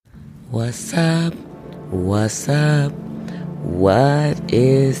What's up? What's up? What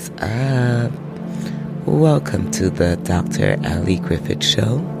is up? Welcome to the Dr. Ali Griffith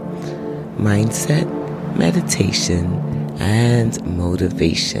Show. Mindset, meditation, and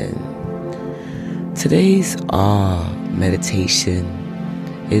motivation. Today's meditation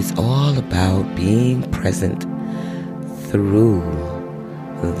is all about being present through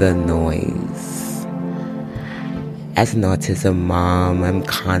the noise. As an autism mom, I'm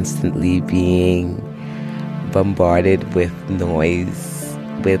constantly being bombarded with noise,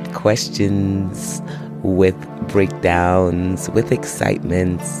 with questions, with breakdowns, with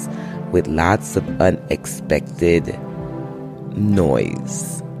excitements, with lots of unexpected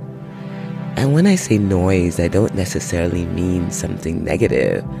noise. And when I say noise, I don't necessarily mean something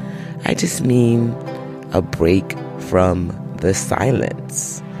negative. I just mean a break from the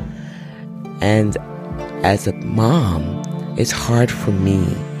silence. And as a mom, it's hard for me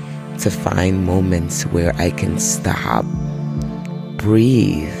to find moments where I can stop,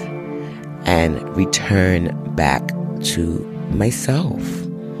 breathe, and return back to myself.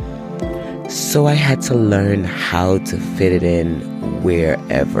 So I had to learn how to fit it in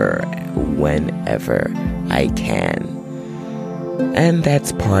wherever, whenever I can. And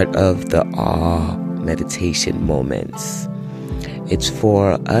that's part of the awe meditation moments. It's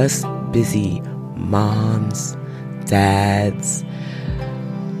for us busy moms, dads,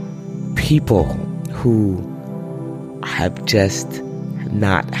 people who have just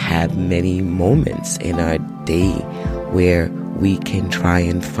not had many moments in our day where we can try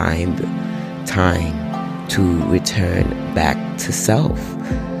and find time to return back to self,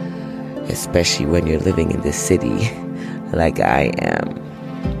 especially when you're living in the city like I am.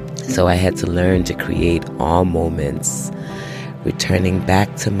 So I had to learn to create all moments, returning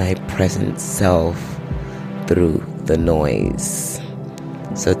back to my present self through the noise.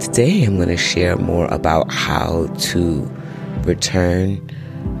 So today I'm going to share more about how to return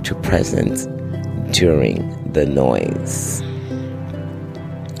to present during the noise.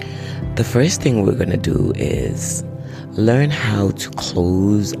 The first thing we're going to do is learn how to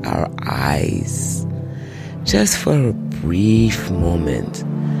close our eyes just for a brief moment.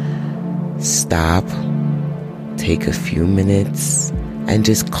 Stop, take a few minutes, and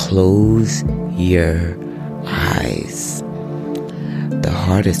just close your eyes. The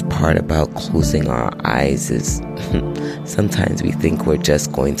hardest part about closing our eyes is sometimes we think we're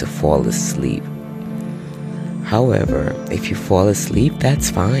just going to fall asleep. However, if you fall asleep,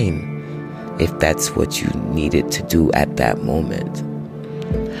 that's fine, if that's what you needed to do at that moment.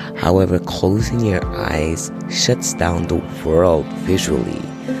 However, closing your eyes shuts down the world visually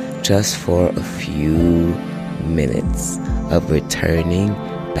just for a few minutes of returning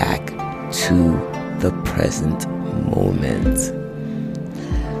back to the present moment.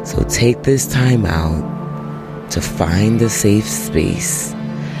 So take this time out to find a safe space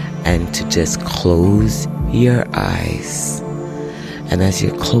and to just close your eyes. And as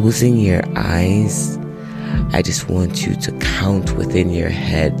you're closing your eyes, I just want you to count within your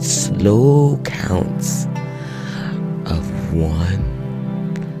head slow counts of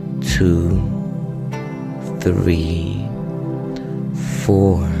 1, 2, 3,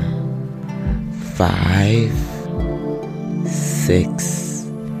 4, 5, 6,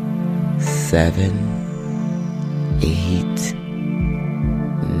 7, 8,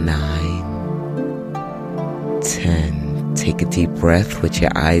 9, 10. Take a deep breath with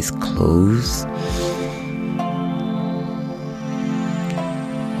your eyes closed.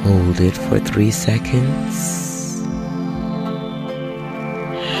 Hold it for 3 seconds.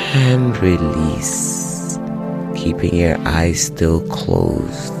 And release, keeping your eyes still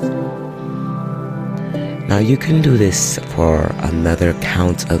closed. Now you can do this for another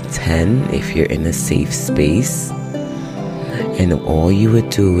count of 10 if you're in a safe space. And all you would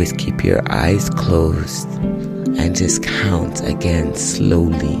do is keep your eyes closed and just count again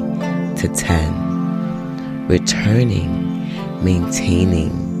slowly to 10. Returning,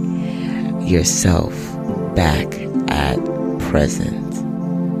 maintaining yourself back at present.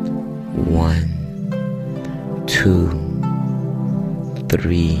 1, 2,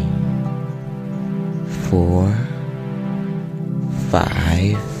 3, 4,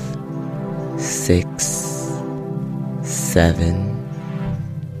 5, 6, 7,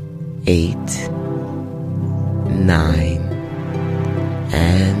 8, 9,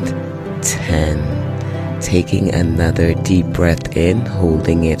 and 10. Taking another deep breath in,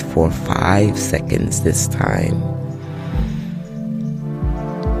 holding it for 5 seconds this time.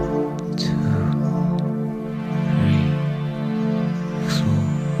 2, 3, 4,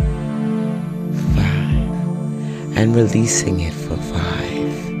 5. And releasing it for 5,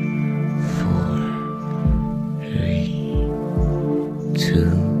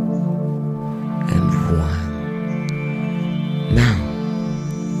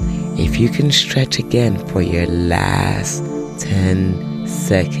 you can stretch again for your last 10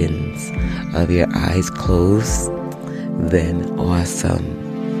 seconds of your eyes closed, then awesome.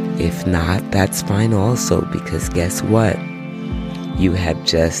 If not, that's fine also, because guess what? You have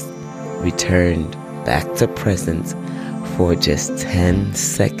just returned back to present for just 10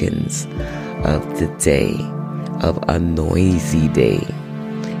 seconds of the day, of a noisy day.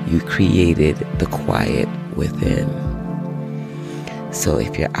 You created the quiet within. So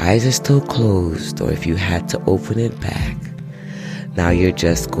if your eyes are still closed, or if you had to open it back, now you're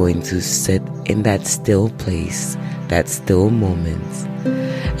just going to sit in that still place, that still moment,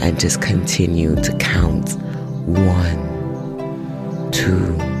 and just continue to count 1,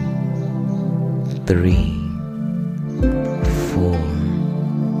 2, 3, 4,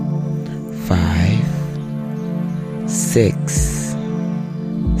 5, 6,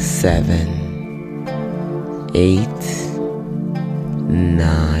 7, 8,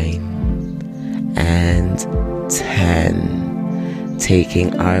 9, and 10.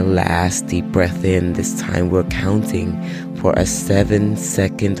 Taking our last deep breath in. This time we're counting for a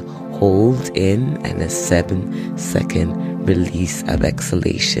 7-second hold in and a 7-second release of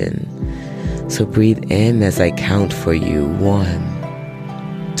exhalation. So breathe in as I count for you.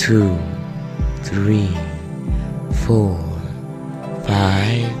 1, 2, 3, 4,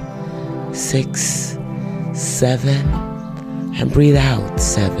 5, 6, 7, and breathe out.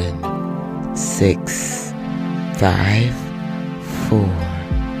 7, 6, 5, 4,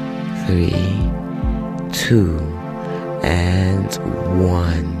 3, 2, and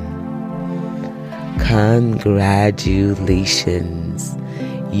 1. Congratulations.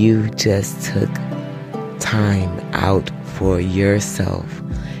 You just took time out for yourself.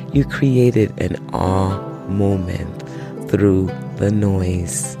 You created an awe moment through the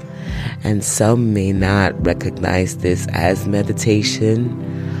noise. And some may not recognize this as meditation.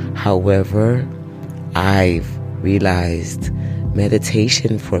 However, I've realized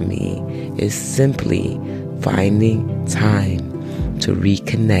meditation for me is simply finding time to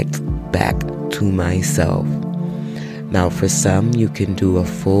reconnect back to myself. Now, for some, you can do a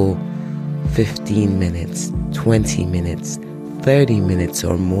full 15 minutes, 20 minutes, 30 minutes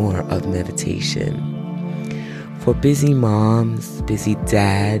or more of meditation. For busy moms, busy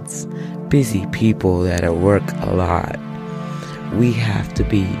dads, busy people that are work a lot, we have to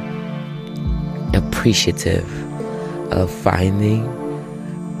be appreciative of finding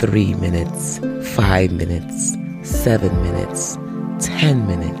 3 minutes, 5 minutes, 7 minutes, 10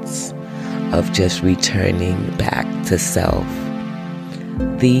 minutes of just returning back to self.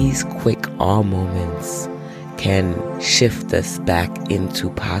 These quick awe moments can shift us back into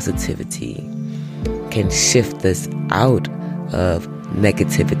positivity, can shift us out of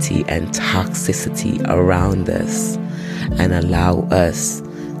negativity and toxicity around us, and allow us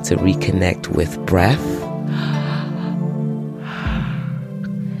to reconnect with breath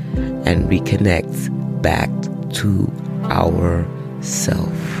and reconnect back to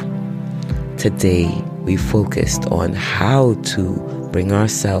ourself. Today, we focused on how to bring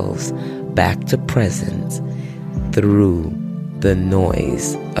ourselves back to present through the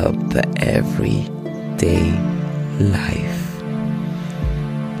noise of the everyday life.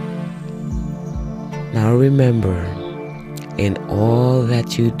 Now remember, in all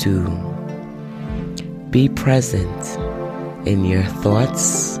that you do, be present in your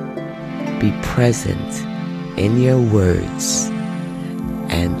thoughts, be present in your words,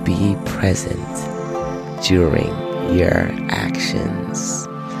 and be present during your actions.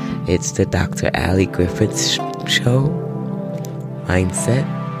 It's the Dr. Ali Griffith Show, mindset,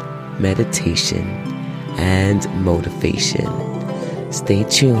 meditation, and motivation. Stay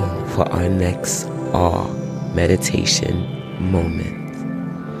tuned for our next awe meditation moment.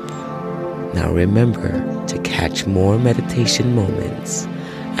 Now remember to catch more meditation moments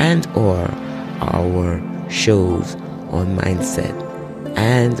and or our shows on mindset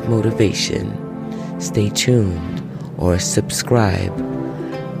and motivation. Stay tuned or subscribe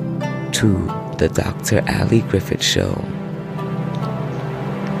to the Dr. Ali Griffith Show.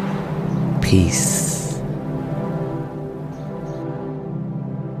 Peace.